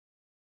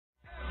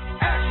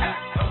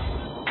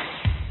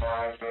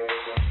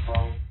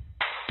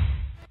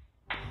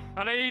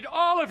And I need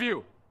all of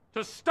you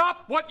to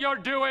stop what you're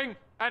doing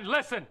and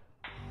listen.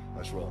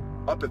 Let's roll.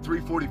 Up at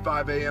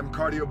 3:45 a.m.,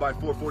 cardio by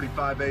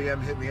 4:45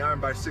 a.m., hitting the iron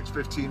by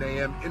 6:15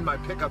 a.m., in my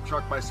pickup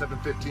truck by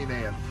 7:15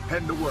 a.m.,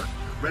 heading to work,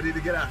 ready to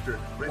get after it.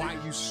 Why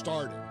you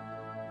started.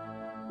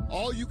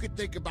 All you could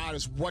think about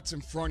is what's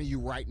in front of you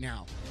right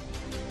now.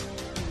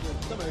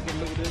 Somebody can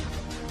look at this.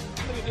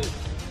 Look at this.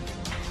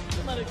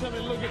 Somebody come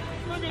and look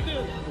at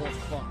this. More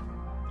fun.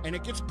 And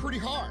it gets pretty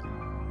hard.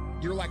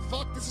 You're like,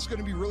 fuck, this is going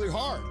to be really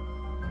hard.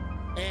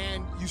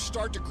 And you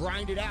start to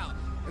grind it out.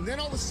 And then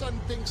all of a sudden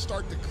things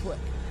start to click.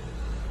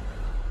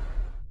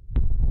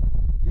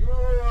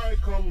 Here I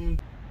come.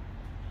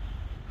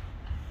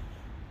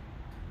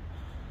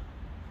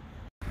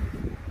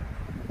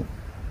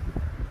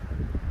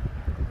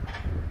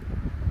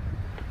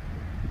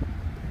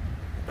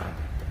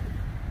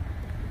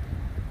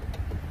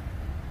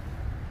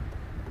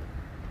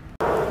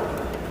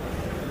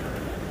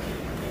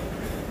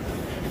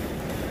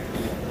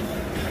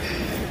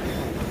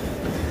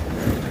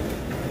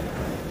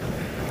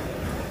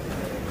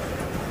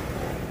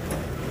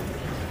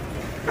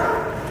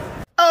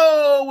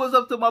 What's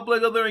up to my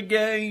black other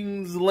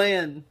games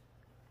land?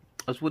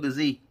 That's with a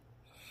Z.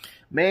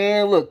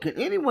 Man, look,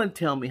 can anyone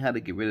tell me how to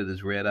get rid of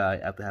this red eye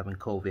after having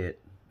COVID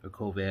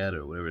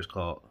or whatever it's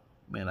called?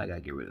 Man, I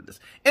gotta get rid of this.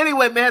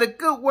 Anyway, man, had a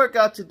good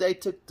workout today.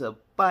 Took the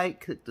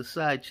bike, took the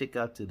side chick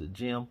out to the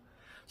gym.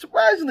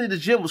 Surprisingly, the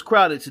gym was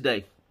crowded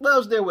today. I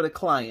was there with a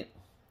client.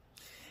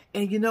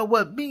 And you know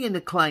what? Me and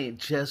the client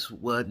just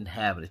wasn't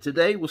having it.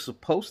 Today was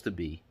supposed to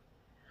be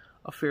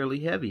a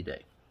fairly heavy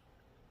day.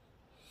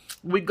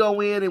 We go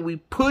in and we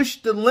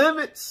push the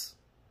limits.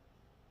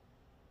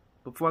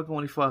 Before I go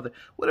any farther,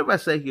 whatever I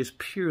say here is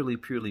purely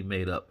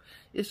made up.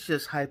 It's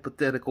just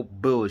hypothetical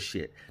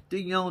bullshit. Do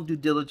your own due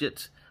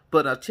diligence.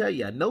 But I'll tell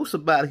you, I know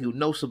somebody who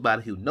knows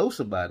somebody who knows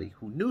somebody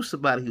who knew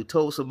somebody who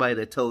told somebody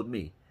that told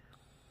me.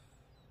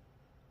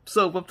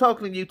 So if I'm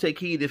talking to you, take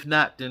heed. If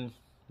not, then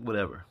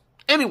whatever.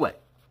 Anyway.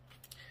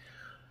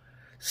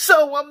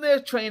 So I'm there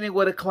training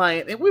with a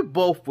client, and we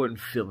both weren't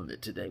feeling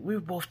it today. We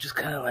were both just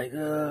kind of like,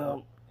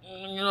 you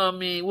know what I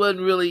mean?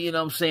 Wasn't really, you know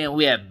what I'm saying?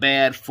 We had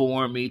bad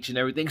form each and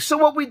everything. So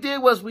what we did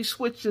was we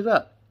switched it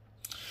up.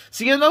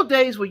 See, in those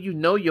days where you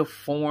know your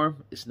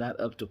form is not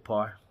up to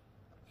par.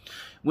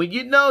 When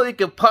you know it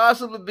could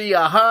possibly be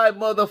a high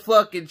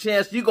motherfucking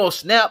chance you're going to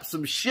snap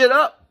some shit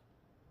up.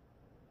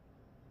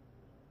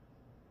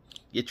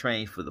 You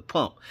train for the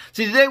pump.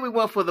 See, today we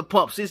went for the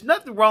pump. See, there's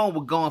nothing wrong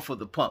with going for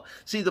the pump.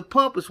 See, the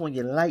pump is when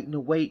you lighten the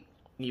weight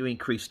and you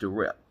increase the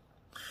rep.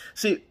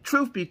 See,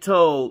 truth be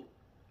told,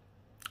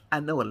 I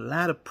know a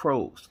lot of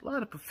pros, a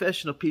lot of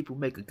professional people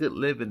make a good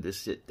living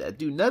this shit that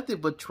do nothing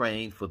but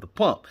train for the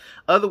pump.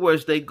 Other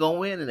words, they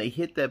go in and they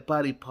hit that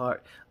body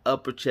part,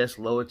 upper chest,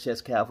 lower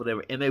chest, calf,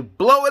 whatever, and they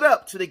blow it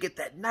up so they get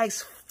that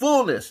nice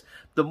fullness.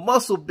 The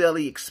muscle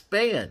belly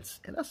expands,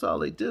 and that's all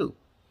they do.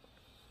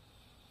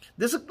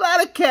 There's a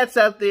lot of cats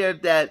out there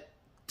that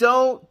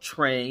don't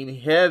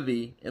train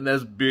heavy and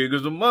as big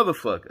as a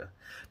motherfucker.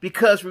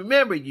 Because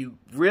remember, you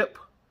rip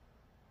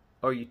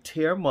or you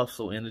tear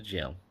muscle in the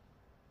gym.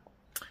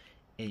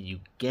 And you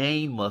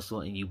gain muscle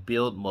and you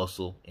build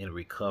muscle in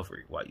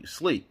recovery while you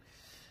sleep.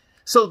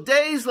 So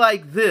days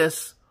like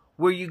this,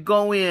 where you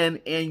go in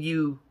and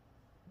you,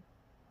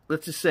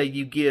 let's just say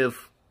you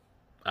give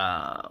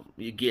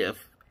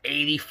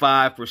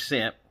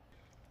 85%.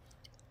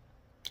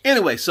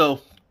 Anyway,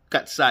 so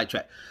got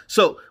sidetracked.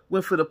 So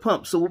went for the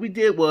pump. So what we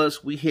did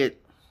was we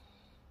hit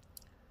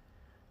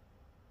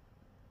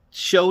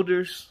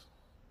shoulders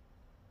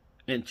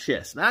and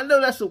chest. Now I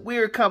know that's a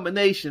weird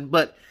combination,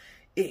 but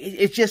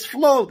it just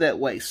flowed that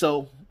way.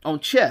 So on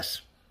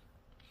chest,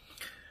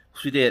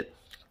 we did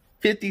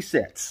 50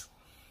 sets.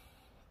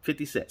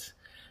 50 sets.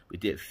 We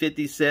did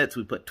 50 sets.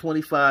 We put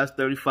 25s,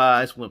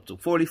 35s, went to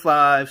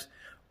 45s,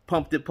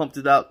 pumped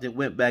it out, then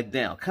went back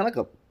down. Kind of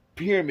like a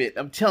pyramid.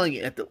 I'm telling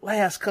you, at the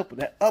last couple,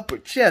 that upper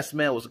chest,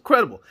 man, was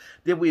incredible.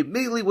 Then we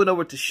immediately went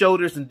over to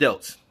shoulders and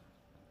delts.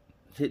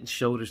 Hitting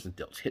shoulders and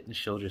delts. Hitting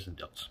shoulders and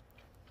delts.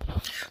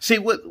 See,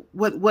 what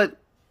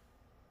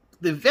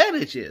the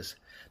advantage is.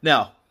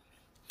 Now,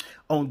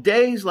 on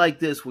days like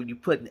this, when you're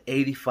putting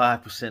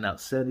 85% out,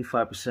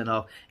 75%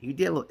 off, you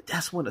deal with,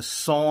 that's when a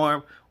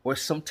SARM or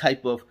some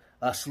type of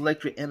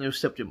selective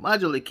interceptor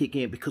modulator kick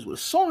in. Because what a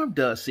SARM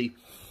does, see,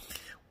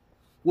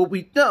 what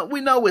we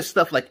know with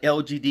stuff like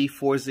LGD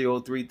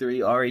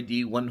 4033,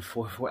 RAD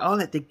 144, all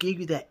that, they give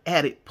you that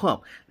added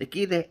pump. They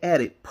give you that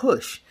added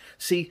push.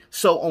 See,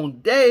 so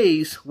on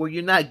days where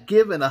you're not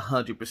giving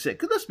 100%,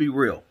 because let's be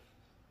real,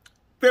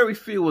 very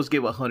few of us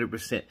give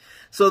 100%.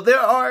 So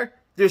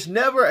there's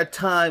never a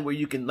time where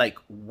you can like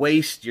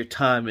waste your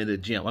time in the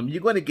gym. I mean,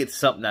 you're going to get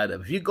something out of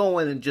it. If you go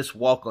in and just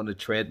walk on the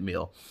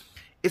treadmill,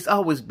 it's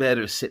always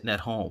better sitting at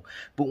home.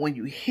 But when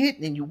you hit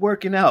and you're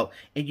working out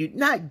and you're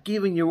not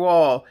giving your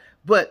all,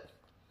 but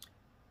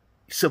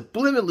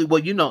subliminally,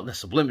 well, you know, not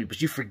subliminally,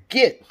 but you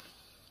forget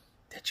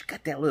that you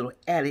got that little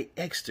added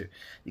extra.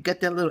 You got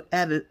that little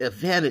added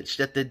advantage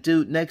that the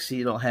dude next to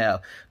you don't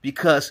have.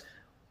 Because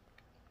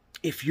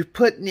if you're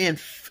putting in,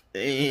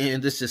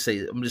 and let's just say,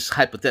 I'm just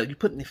hypothetical, you're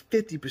putting in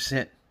 50%,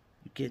 you're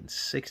getting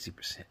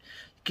 60%. You're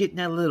getting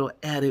that little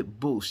added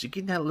boost. You're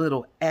getting that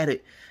little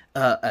added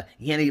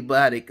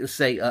antibiotic, let's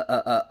say,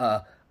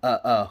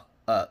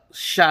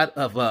 shot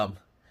of,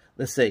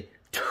 let's say,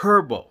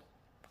 turbo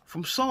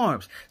from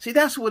SARMs. See,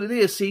 that's what it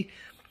is. See,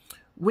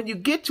 when you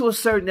get to a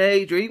certain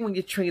age, or even when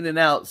you're training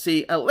out,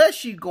 see,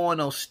 unless you're going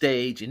on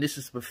stage, and this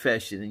is a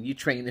profession, and you're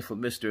training for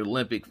Mr.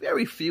 Olympic,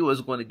 very few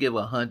is going to give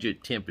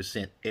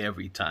 110%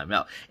 every time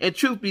out. And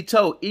truth be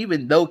told,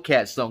 even though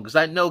cats don't, because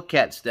I know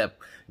cats that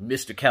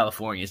Mr.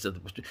 California and stuff,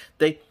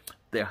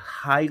 they're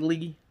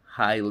highly,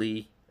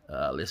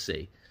 let's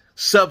say,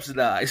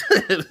 subsidized,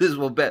 this is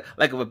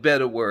like of a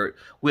better word,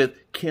 with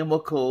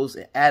chemicals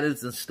and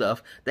additives and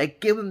stuff that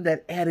give them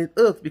that added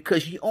oomph,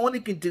 because you only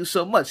can do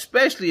so much,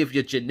 especially if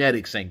your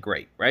genetics ain't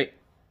great, right?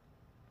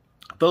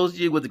 Those of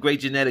you with the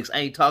great genetics, I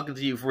ain't talking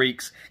to you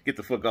freaks. Get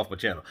the fuck off my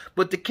channel.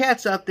 But the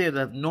cats out there,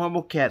 the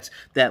normal cats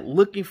that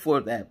looking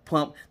for that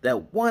pump,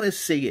 that want to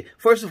see it.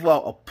 First of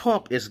all, a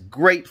pump is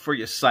great for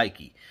your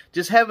psyche.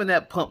 Just having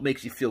that pump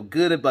makes you feel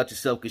good about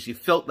yourself because you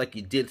felt like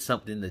you did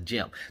something in the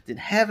gym. Then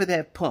having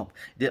that pump,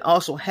 then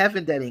also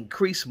having that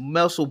increased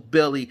muscle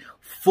belly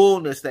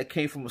fullness that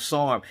came from a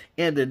SARM,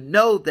 and to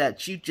know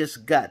that you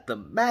just got the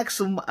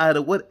maximum out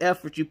of what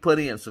effort you put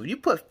in. So if you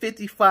put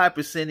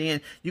 55%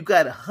 in, you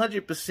got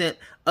 100%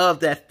 of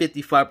that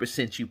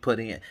 55% you put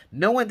in.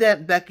 Knowing that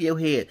in the back of your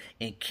head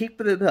and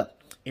keeping it up,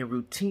 and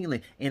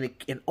routinely, and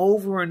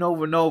over and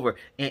over and over,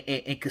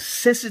 and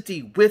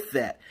consistency with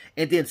that.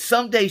 And then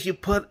some days you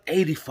put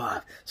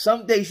 85,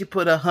 some days you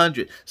put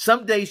 100,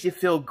 some days you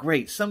feel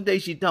great, some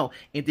days you don't.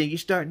 And then you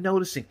start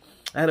noticing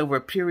that over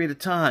a period of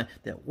time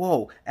that,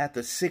 whoa,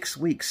 after 6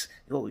 weeks,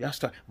 oh, y'all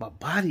start, my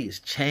body has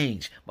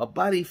changed. My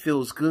body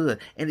feels good.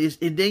 And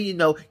then, you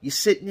know, you're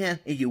sitting there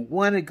and you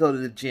want to go to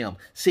the gym.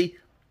 See,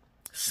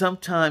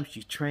 sometimes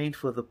you train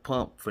for the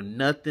pump for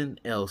nothing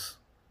else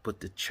but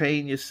to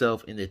train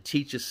yourself and to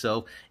teach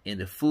yourself and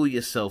to fool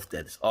yourself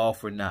that it's all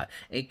for naught.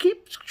 And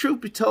keep truth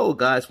be told,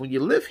 guys, when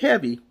you lift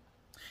heavy,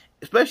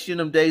 especially in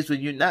them days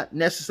when you're not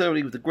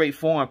necessarily with a great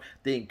form,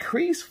 the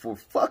increase for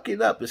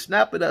fucking up and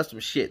snapping up some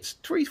shits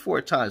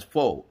 3-4 times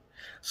fold.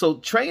 So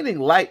training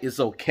light is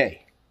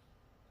okay.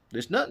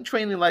 There's nothing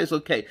training light is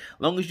okay. As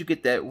long as you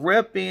get that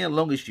rep in, as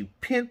long as you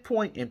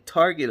pinpoint and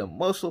target a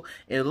muscle,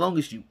 and as long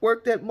as you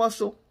work that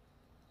muscle,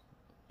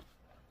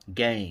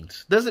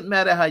 gains. Doesn't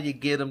matter how you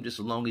get them, just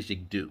as long as you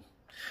do.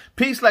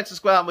 Peace, like,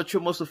 subscribe,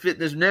 Mature Muscle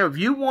Fitness. Now, if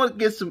you want to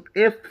get some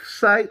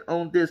insight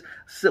on this,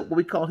 what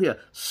we call here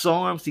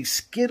SARMs, these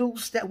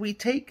Skittles that we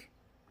take,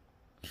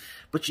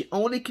 but you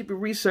only keep it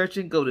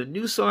researching, go to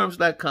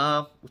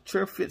newsarms.com,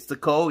 whichever fits the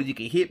code. You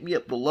can hit me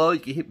up below. You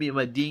can hit me in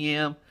my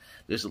DM.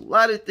 There's a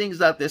lot of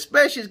things out there,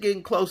 especially it's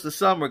getting close to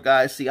summer,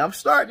 guys. See, I'm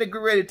starting to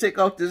get ready to take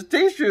off this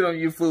t-shirt on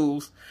you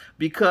fools,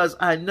 because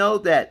I know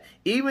that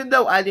even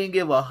though I didn't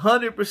give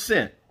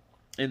 100%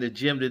 in the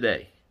gym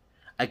today,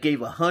 I gave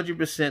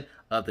 100%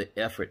 of the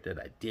effort that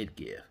I did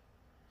give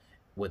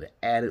with an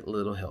added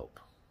little help.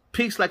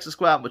 Peace, like,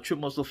 subscribe, Mature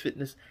Muscle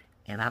Fitness,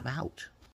 and I'm out.